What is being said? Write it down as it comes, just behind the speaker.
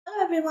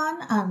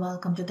everyone and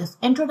welcome to this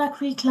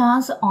introductory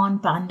class on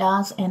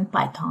Pandas in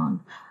Python.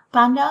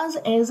 Pandas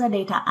is a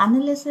data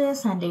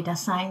analysis and data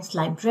science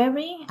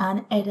library,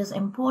 and it is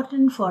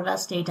important for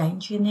us data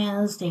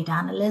engineers, data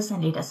analysts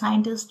and data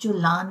scientists to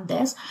learn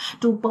this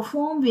to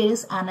perform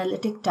various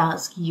analytic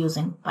tasks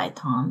using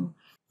Python.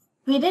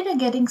 We did a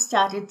getting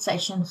started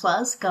session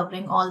first,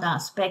 covering all the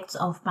aspects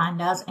of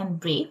Pandas in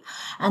brief,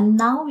 and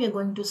now we are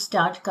going to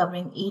start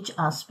covering each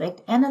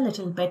aspect in a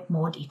little bit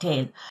more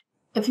detail.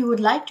 If you would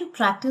like to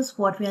practice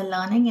what we are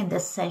learning in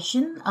this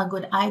session, a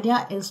good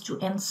idea is to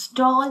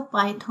install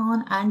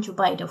Python and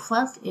Jupyter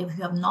first if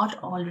you have not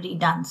already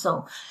done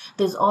so.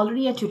 There's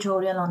already a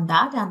tutorial on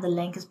that and the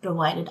link is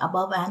provided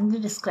above and in the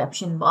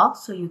description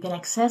box, so you can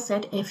access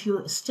it if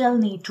you still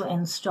need to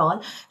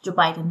install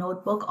Jupyter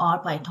Notebook or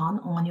Python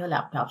on your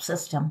laptop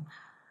system.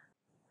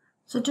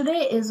 So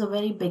today is a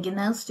very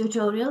beginner's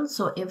tutorial,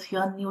 so if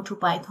you're new to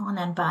Python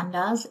and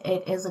Pandas,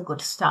 it is a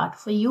good start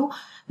for you.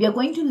 We are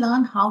going to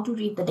learn how to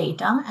read the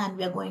data, and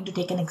we are going to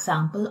take an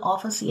example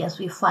of a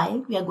CSV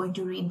file. We are going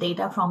to read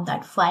data from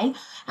that file,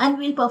 and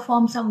we'll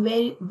perform some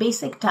very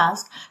basic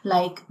tasks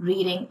like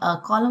reading a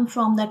column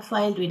from that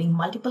file, reading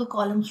multiple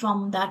columns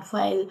from that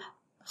file,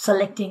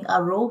 selecting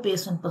a row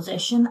based on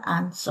position,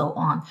 and so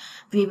on.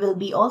 We will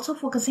be also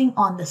focusing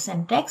on the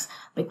syntax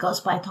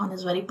because Python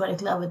is very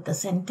particular with the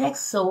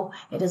syntax, so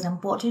it is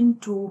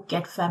important to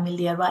get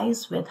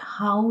familiarized with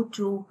how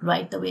to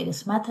write the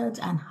various methods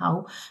and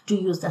how to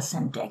use the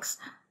syntax.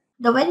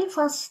 The very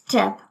first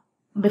step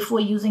before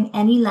using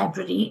any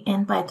library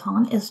in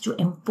Python is to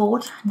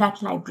import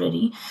that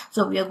library.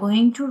 So we are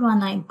going to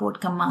run an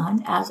import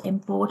command as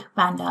import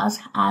pandas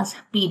as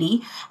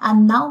pd,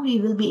 and now we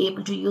will be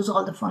able to use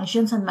all the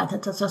functions and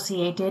methods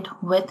associated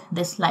with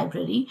this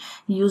library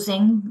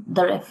using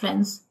the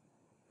reference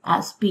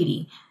as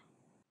pd.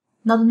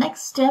 Now the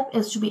next step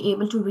is to be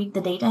able to read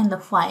the data in the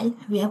file.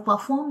 We have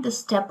performed this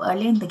step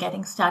earlier in the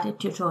getting started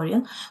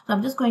tutorial. So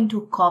I'm just going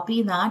to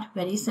copy that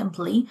very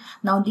simply.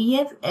 Now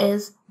df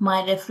is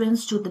my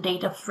reference to the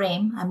data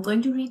frame. I'm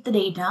going to read the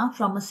data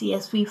from a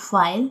CSV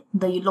file.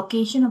 The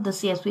location of the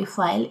CSV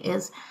file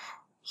is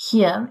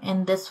here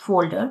in this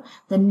folder.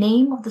 The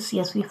name of the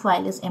CSV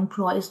file is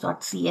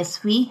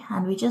employees.csv,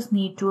 and we just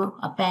need to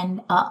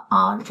append a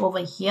R over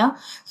here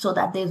so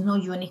that there is no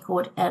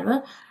Unicode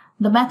error.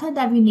 The method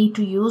that we need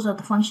to use, or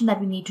the function that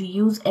we need to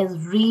use, is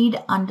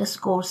read_csv.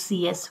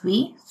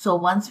 So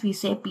once we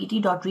say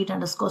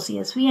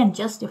pt.read_csv and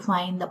just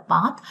define the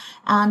path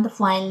and the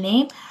file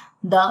name,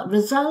 the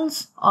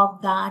results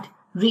of that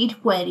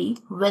read query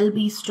will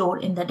be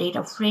stored in the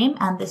data frame,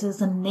 and this is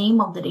the name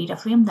of the data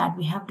frame that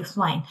we have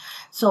defined.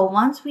 So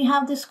once we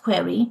have this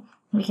query,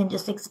 we can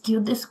just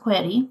execute this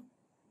query.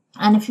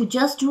 And if you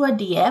just do a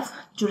df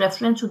to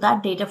reference to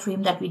that data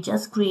frame that we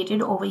just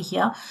created over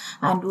here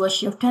and do a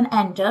shift and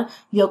enter,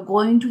 you're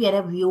going to get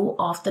a view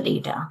of the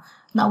data.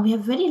 Now we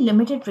have very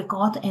limited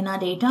records in our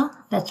data.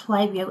 That's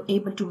why we are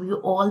able to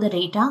view all the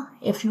data.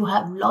 If you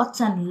have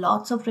lots and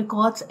lots of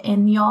records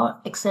in your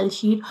Excel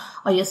sheet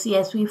or your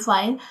CSV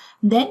file,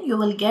 then you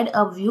will get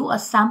a view, a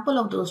sample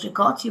of those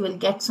records. You will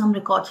get some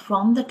records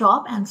from the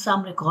top and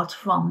some records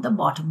from the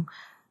bottom.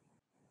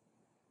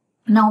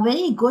 Now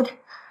very good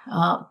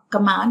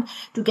command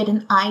to get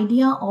an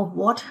idea of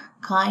what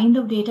kind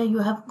of data you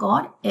have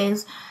got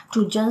is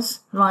to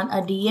just run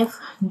a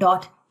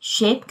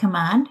df.shape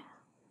command,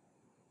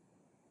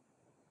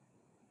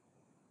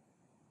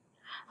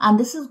 and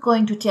this is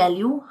going to tell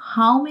you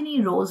how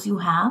many rows you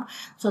have.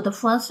 So the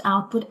first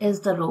output is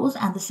the rows,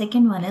 and the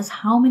second one is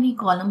how many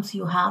columns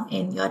you have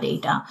in your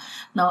data.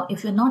 Now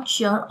if you're not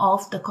sure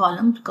of the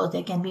columns, because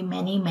there can be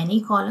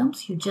many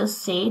columns, you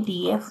just say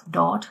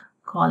df.columns,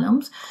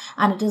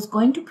 and it is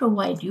going to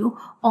provide you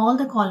all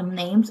the column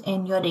names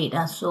in your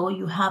data. So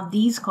you have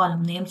these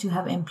column names, you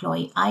have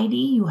employee ID,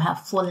 you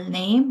have full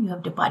name, you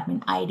have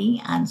department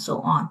ID, and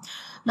so on.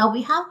 Now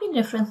we have been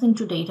referencing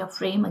to data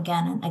frame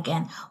again and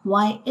again.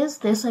 Why is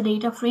this a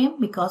data frame?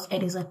 Because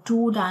it is a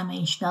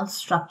two-dimensional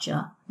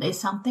structure. There is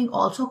something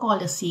also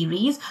called a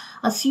series.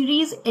 A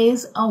series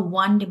is a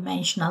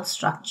one-dimensional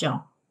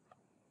structure.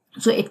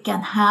 So it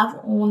can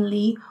have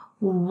only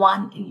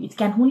it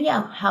can only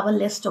have a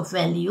list of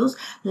values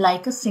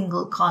like a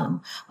single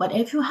column. But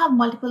if you have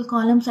multiple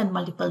columns and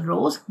multiple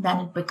rows,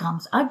 then it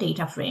becomes a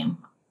data frame.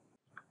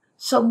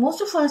 So most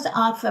of us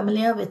are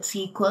familiar with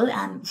SQL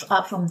and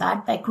are from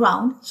that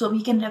background. So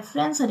we can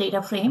reference a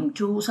data frame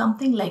to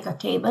something like a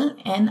table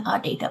in a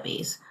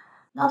database.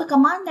 Now the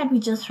command that we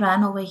just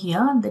ran over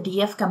here, the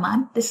df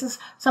command, this is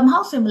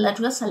somehow similar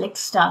to a select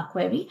star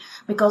query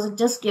because it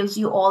just gives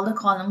you all the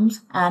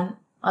columns and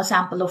a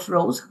sample of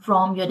rows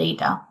from your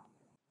data.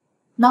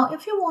 Now,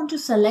 if you want to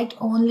select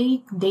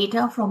only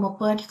data from a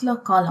particular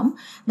column,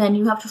 then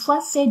you have to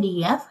first say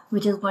df,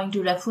 which is going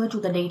to refer to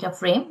the data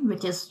frame,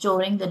 which is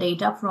storing the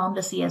data from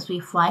the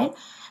CSV file.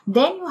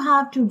 Then you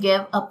have to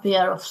give a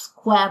pair of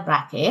square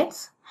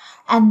brackets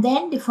and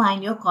then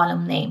define your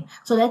column name.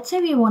 So let's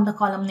say we want the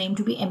column name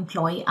to be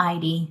employee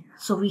ID.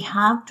 So we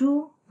have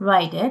to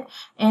write it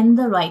in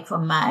the right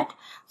format.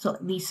 So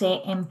we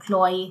say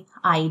employee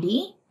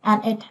ID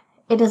and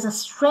it is a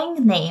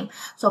string name.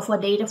 So for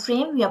data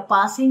frame, we are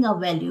passing a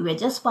value. We're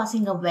just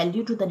passing a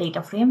value to the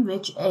data frame,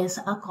 which is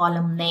a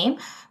column name,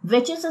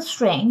 which is a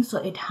string. So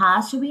it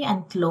has to be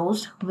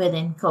enclosed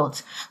within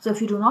quotes. So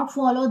if you do not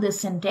follow this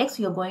syntax,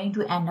 you're going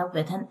to end up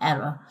with an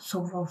error.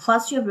 So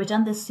first you have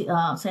written this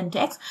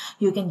syntax,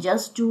 you can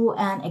just do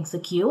an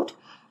execute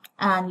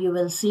and you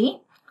will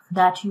see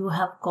that you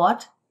have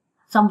got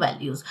some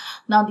values.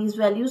 Now these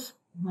values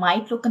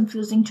might look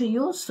confusing to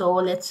you, so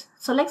let's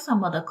select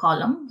some other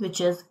column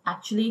which is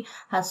actually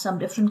has some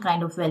different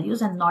kind of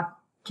values and not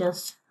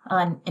just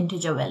an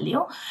integer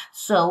value.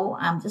 So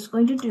I'm just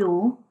going to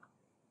do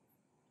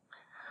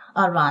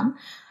a run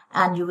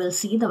and you will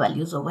see the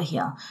values over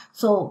here.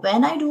 So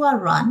when I do a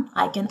run,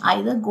 I can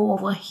either go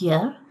over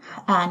here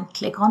and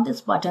click on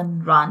this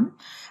button run,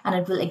 and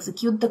it will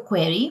execute the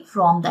query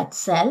from that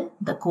cell,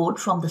 the code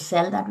from the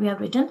cell that we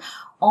have written,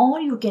 or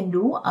you can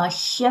do a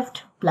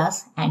shift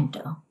plus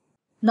enter.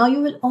 Now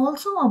you will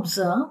also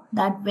observe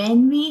that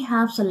when we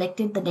have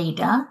selected the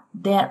data,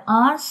 there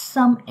are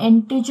some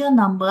integer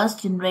numbers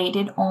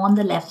generated on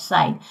the left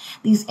side.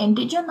 These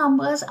integer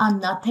numbers are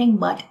nothing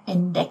but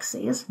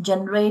indexes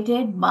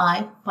generated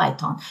by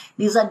Python.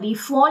 These are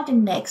default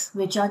index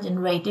which are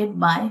generated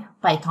by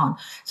Python.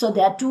 So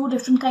there are two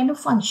different kind of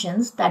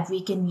functions that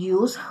we can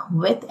use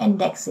with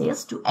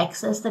indexes to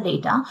access the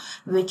data,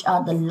 which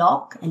are the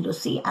loc,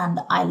 LOC, and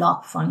the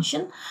iloc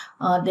function.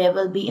 There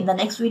will be in the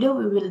next video,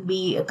 we will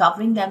be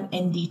covering them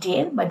in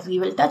detail, but we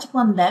will touch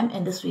upon them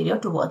in this video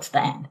towards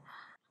the end.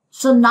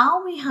 So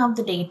now we have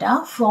the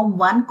data from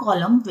one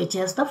column, which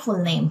is the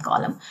full name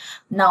column.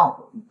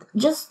 Now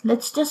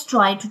let's just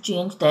try to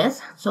change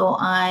this. So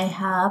I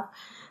have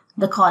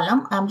the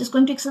column. I'm just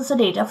going to access the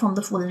data from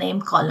the full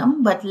name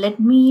column, but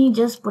let me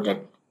just put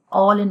it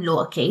all in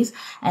lowercase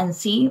and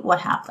see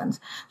what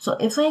happens. So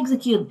if I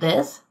execute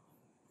this,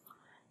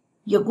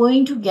 you're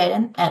going to get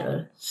an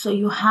error. So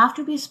you have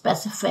to be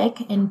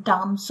specific in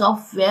terms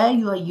of where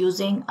you are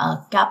using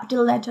a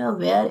capital letter,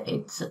 where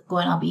it's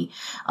going to be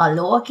a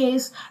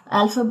lowercase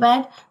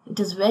alphabet.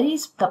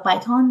 The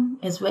Python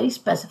is very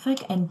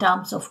specific in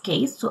terms of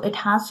case. So it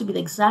has to be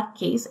the exact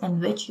case in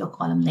which your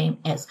column name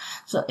is.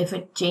 So if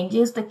it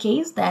changes the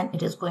case, then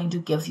it is going to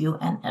give you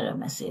an error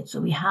message.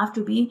 So we have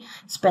to be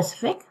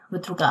specific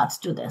with regards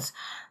to this.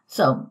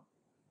 So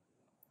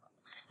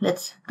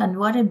let's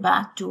convert it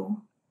back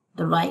to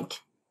the right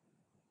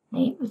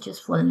name, which is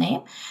full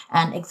name,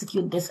 and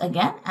execute this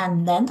again,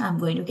 and then I'm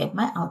going to get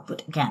my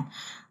output again.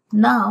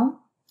 Now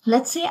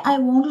let's say I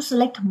want to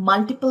select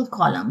multiple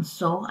columns.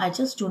 So I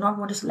just do not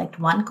want to select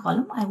one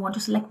column, I want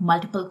to select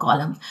multiple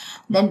columns.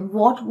 Then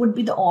what would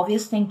be the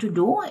obvious thing to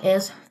do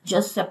is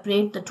just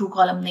separate the two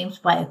column names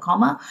by a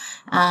comma,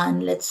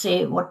 and let's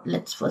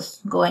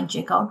first go and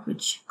check out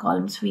which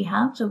columns we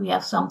have. So we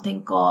have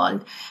something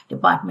called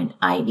department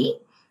ID.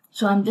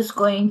 So I'm just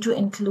going to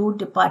include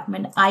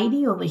department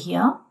ID over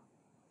here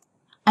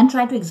and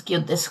try to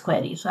execute this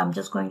query. So I'm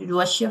just going to do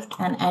a shift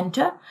and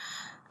enter.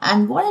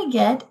 And what I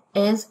get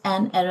is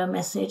an error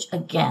message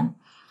again.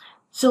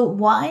 So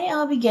why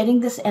are we getting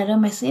this error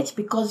message?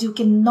 Because you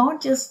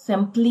cannot just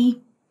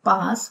simply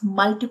pass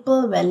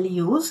multiple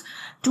values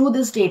to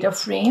this data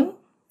frame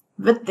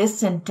with this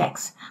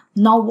syntax.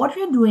 Now what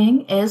we're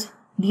doing is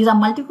these are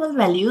multiple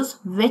values,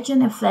 which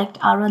in effect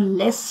are a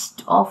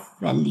list of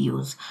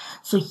values.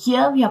 So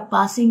here we are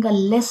passing a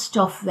list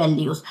of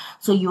values.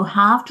 So you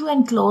have to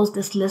enclose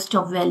this list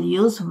of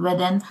values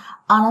within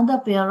another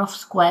pair of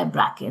square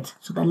brackets.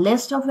 So the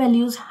list of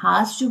values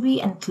has to be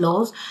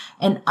enclosed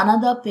in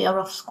another pair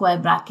of square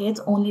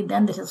brackets. Only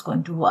then this is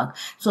going to work.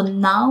 So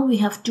now we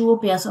have two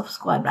pairs of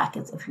square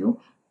brackets, if you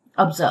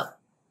observe.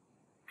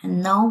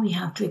 And now we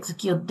have to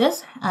execute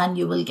this and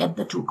you will get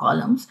the two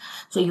columns.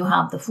 So you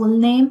have the full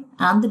name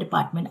and the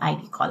department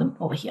ID column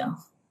over here.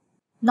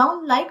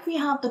 Now, like we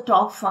have the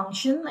top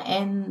function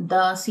in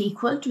the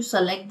SQL to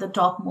select the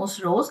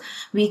topmost rows,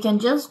 we can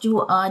just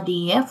do a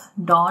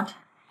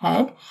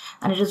df.head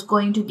and it is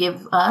going to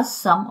give us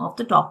some of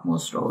the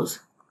topmost rows.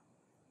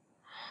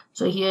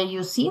 So here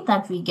you see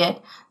that we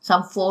get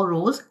some 4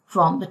 rows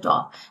from the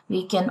top.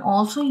 We can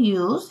also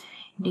use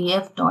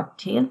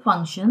df.tail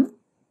function.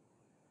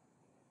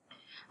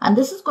 And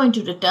this is going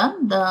to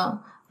return the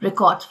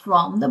records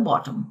from the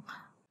bottom.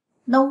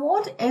 Now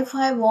what if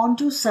I want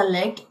to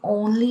select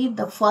only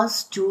the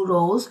first 2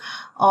 rows,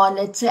 or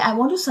let's say I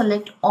want to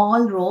select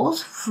all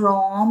rows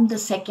from the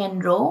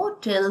second row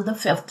till the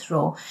 5th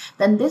row?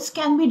 Then this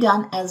can be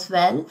done as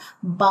well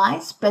by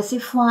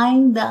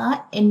specifying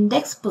the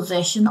index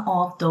position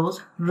of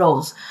those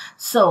rows.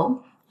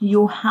 So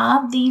you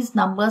have these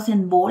numbers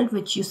in bold,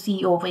 which you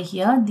see over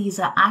here. These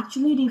are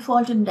actually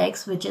default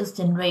index, which is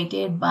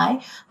generated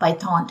by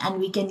Python, and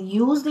we can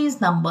use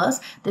these numbers.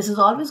 This is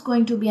always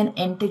going to be an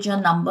integer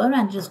number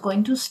and it is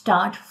going to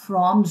start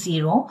from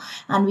 0,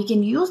 and we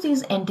can use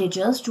these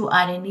integers to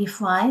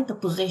identify the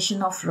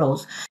position of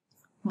rows.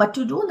 But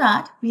to do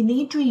that, we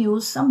need to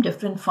use some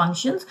different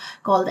functions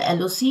called the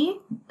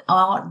LOC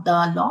or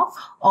the lock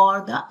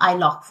or the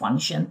ilock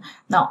function.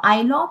 Now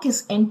ilock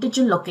is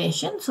integer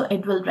location, so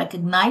it will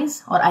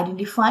recognize or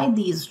identify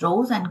these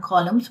rows and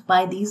columns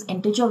by these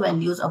integer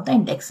values of the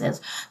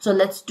indexes. So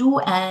let's do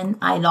an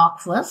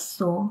ilock first.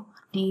 So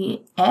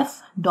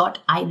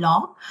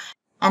df.ilock,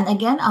 and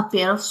again a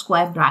pair of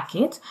square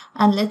brackets,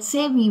 and let's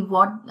say we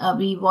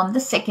want the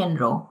second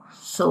row,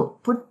 so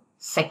put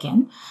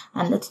second,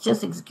 and let's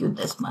just execute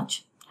this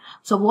much.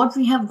 So what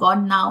we have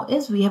got now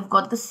is we have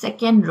got the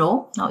second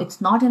row. Now it's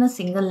not in a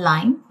single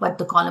line, but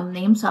the column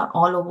names are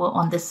all over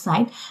on this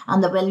side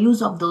and the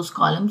values of those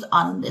columns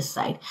are on this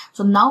side.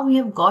 So now we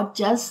have got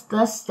just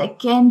the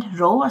second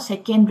row or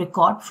second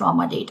record from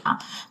our data.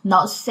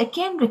 Now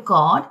second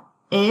record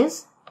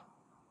is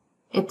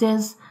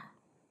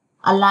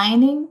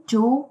aligning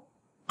to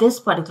this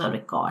particular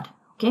record,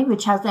 okay,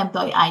 which has the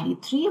employee ID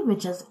 3,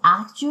 which is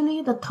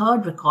actually the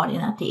third record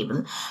in our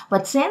table.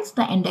 But since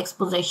the index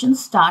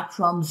positions start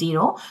from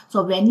 0,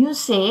 so when you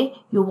say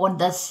you want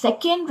the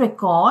second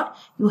record,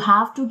 you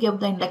have to give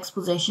the index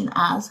position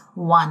as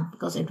 1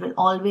 because it will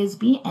always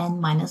be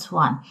n minus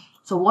 1.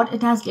 So what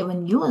it has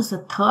given you is the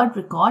third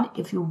record.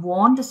 If you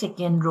want the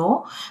second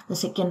row, the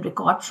second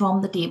record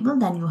from the table,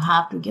 then you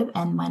have to give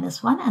n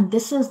minus 1, and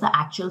this is the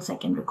actual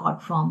second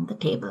record from the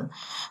table.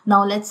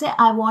 Now let's say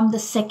I want the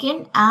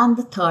second and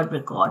the third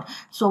record.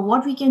 So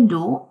what we can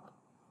do,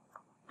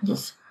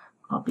 just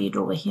copy it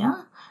over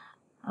here.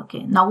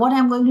 Okay, now what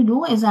I'm going to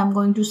do is I'm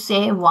going to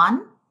say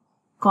 1,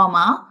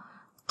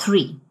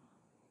 3,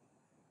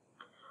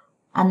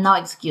 and now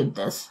execute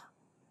this.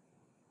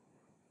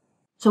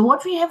 So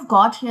what we have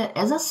got here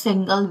is a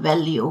single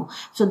value.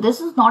 So this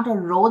is not a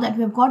row that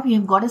we have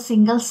got a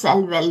single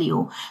cell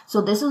value.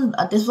 So this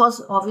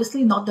was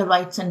obviously not the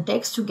right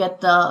syntax to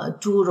get the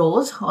two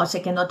rows or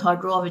second or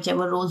third row or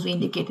whichever rows we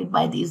indicated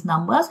by these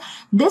numbers.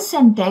 This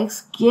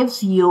syntax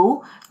gives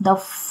you the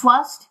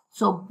first,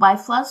 so by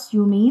first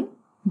you mean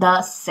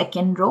the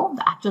second row,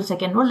 the actual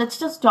second row. Let's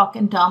just talk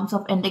in terms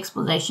of index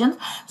positions.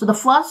 So the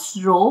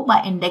first row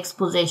by index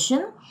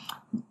position,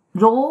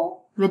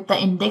 row with the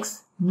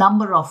index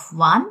number of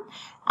 1,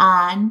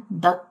 and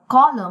the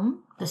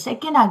column, the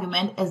second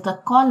argument is the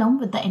column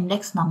with the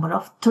index number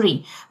of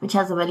 3, which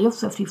has a value of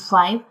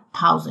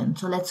 55,000.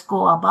 So let's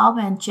go above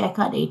and check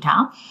our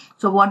data.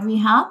 So what we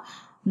have,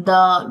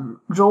 the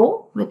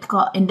row with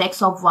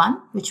index of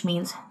 1, which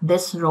means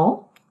this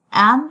row,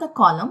 and the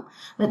column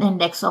with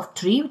index of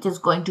 3, which is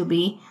going to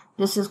be,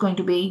 this is going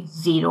to be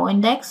 0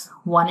 index,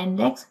 1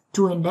 index,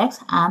 2 index,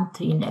 and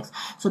 3 index.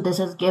 So this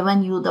has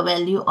given you the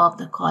value of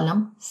the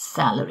column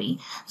salary.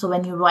 So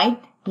when you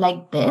write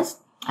like this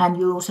and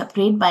you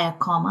separate by a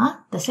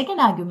comma, the second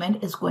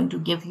argument is going to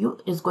give you,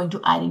 is going to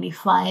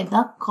identify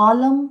the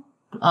column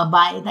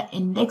by the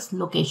index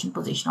location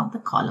position of the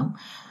column.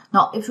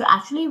 Now, if you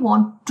actually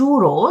want two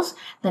rows,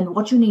 then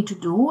what you need to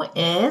do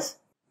is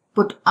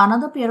put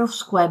another pair of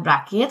square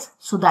brackets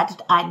so that it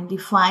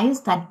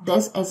identifies that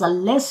this is a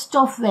list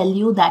of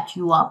value that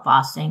you are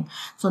passing.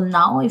 So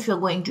now if you're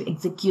going to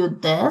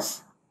execute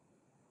this,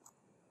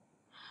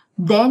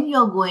 then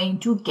you're going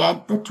to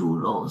get the two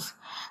rows.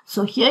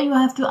 So here you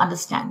have to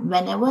understand,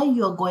 whenever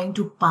you're going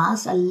to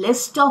pass a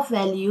list of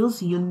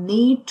values, you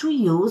need to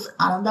use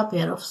another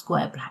pair of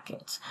square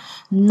brackets.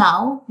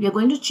 Now we are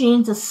going to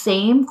change the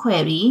same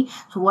query.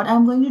 So what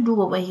I'm going to do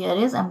over here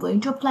is I'm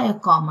going to apply a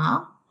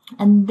comma,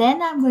 and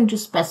then I'm going to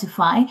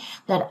specify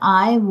that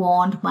I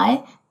want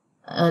my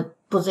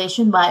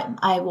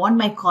I want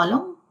my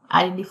column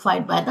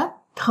identified by the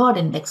third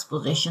index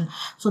position.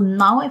 So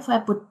now if I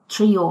put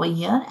 3 over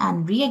here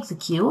and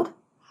re-execute,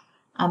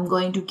 I'm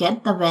going to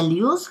get the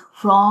values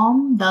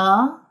from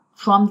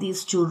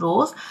these two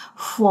rows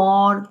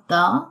for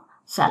the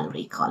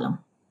salary column.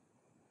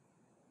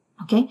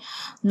 Okay.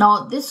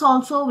 Now this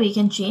also we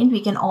can change.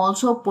 We can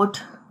also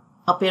put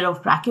a pair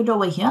of bracket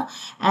over here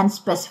and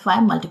specify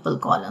multiple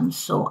columns.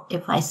 So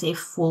if I say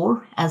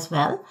 4 as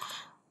well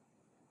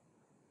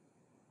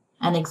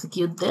and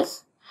execute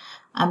this,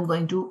 I'm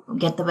going to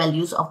get the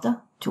values of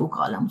the two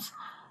columns.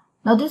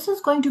 Now this is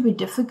going to be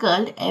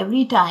difficult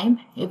every time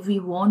if we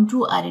want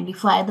to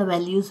identify the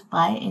values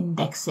by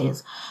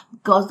indexes,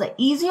 because the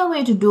easier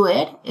way to do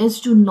it is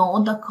to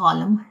know the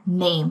column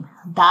name.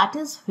 That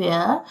is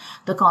where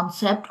the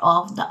concept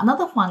of the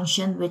another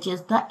function, which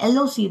is the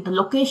LOC, the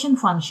location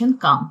function,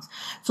 comes.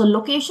 So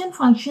location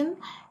function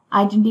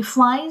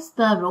identifies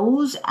the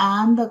rows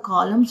and the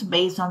columns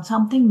based on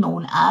something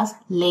known as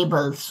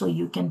labels. So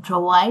you can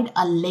provide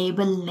a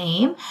label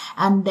name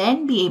and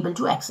then be able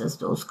to access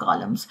those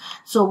columns.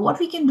 So what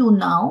we can do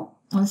now,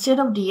 instead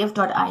of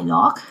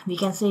df.ilock, we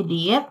can say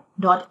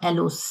df.loc,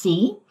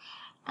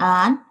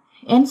 and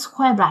in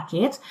square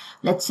brackets,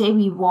 let's say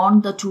we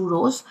want the two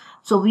rows.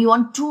 So we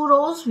want two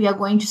rows. We are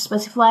going to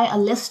specify a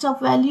list of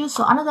values.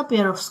 So another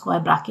pair of square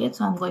brackets.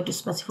 So I'm going to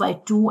specify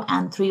 2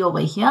 and 3 over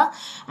here.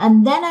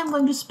 And then I'm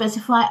going to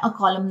specify a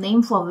column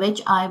name for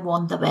which I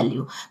want the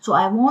value. So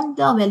I want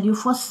the value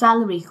for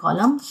salary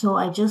column. So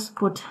I just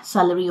put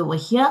salary over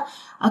here.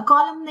 A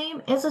column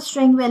name is a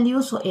string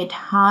value, so it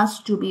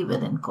has to be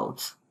within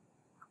quotes.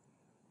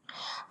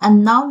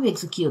 And now you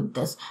execute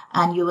this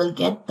and you will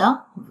get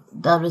the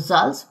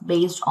results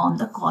based on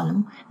the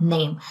column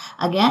name.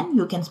 Again,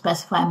 you can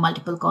specify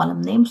multiple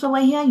column names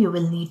over here. You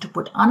will need to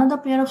put another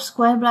pair of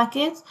square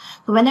brackets.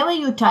 So whenever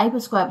you type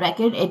a square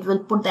bracket, it will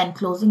put the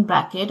enclosing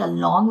bracket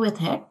along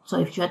with it. So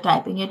if you are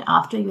typing it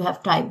after you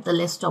have typed the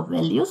list of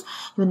values,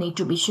 you need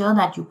to be sure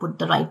that you put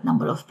the right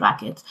number of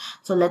brackets.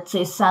 So let's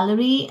say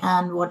salary,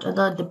 and what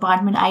other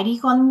department ID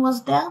column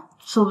was there.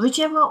 So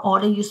whichever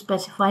order you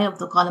specify of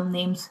the column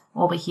names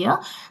over here,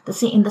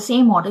 in the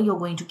same order, you're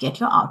going to get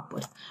your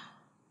output.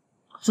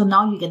 So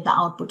now you get the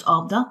output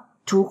of the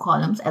two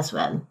columns as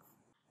well.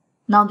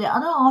 Now, the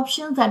other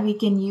options that we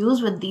can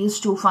use with these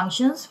two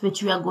functions,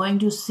 which we are going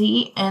to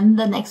see in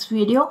the next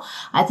video,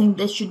 I think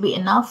this should be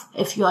enough.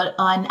 If you are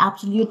an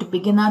absolute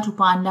beginner to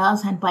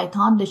Pandas and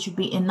Python, this should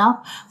be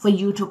enough for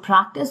you to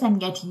practice and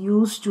get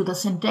used to the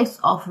syntax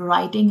of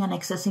writing and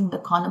accessing the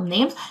column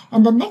names.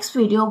 In the next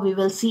video, we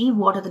will see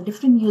what are the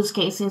different use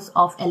cases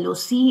of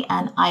LOC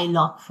and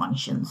ILOC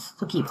functions.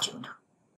 So keep tuned.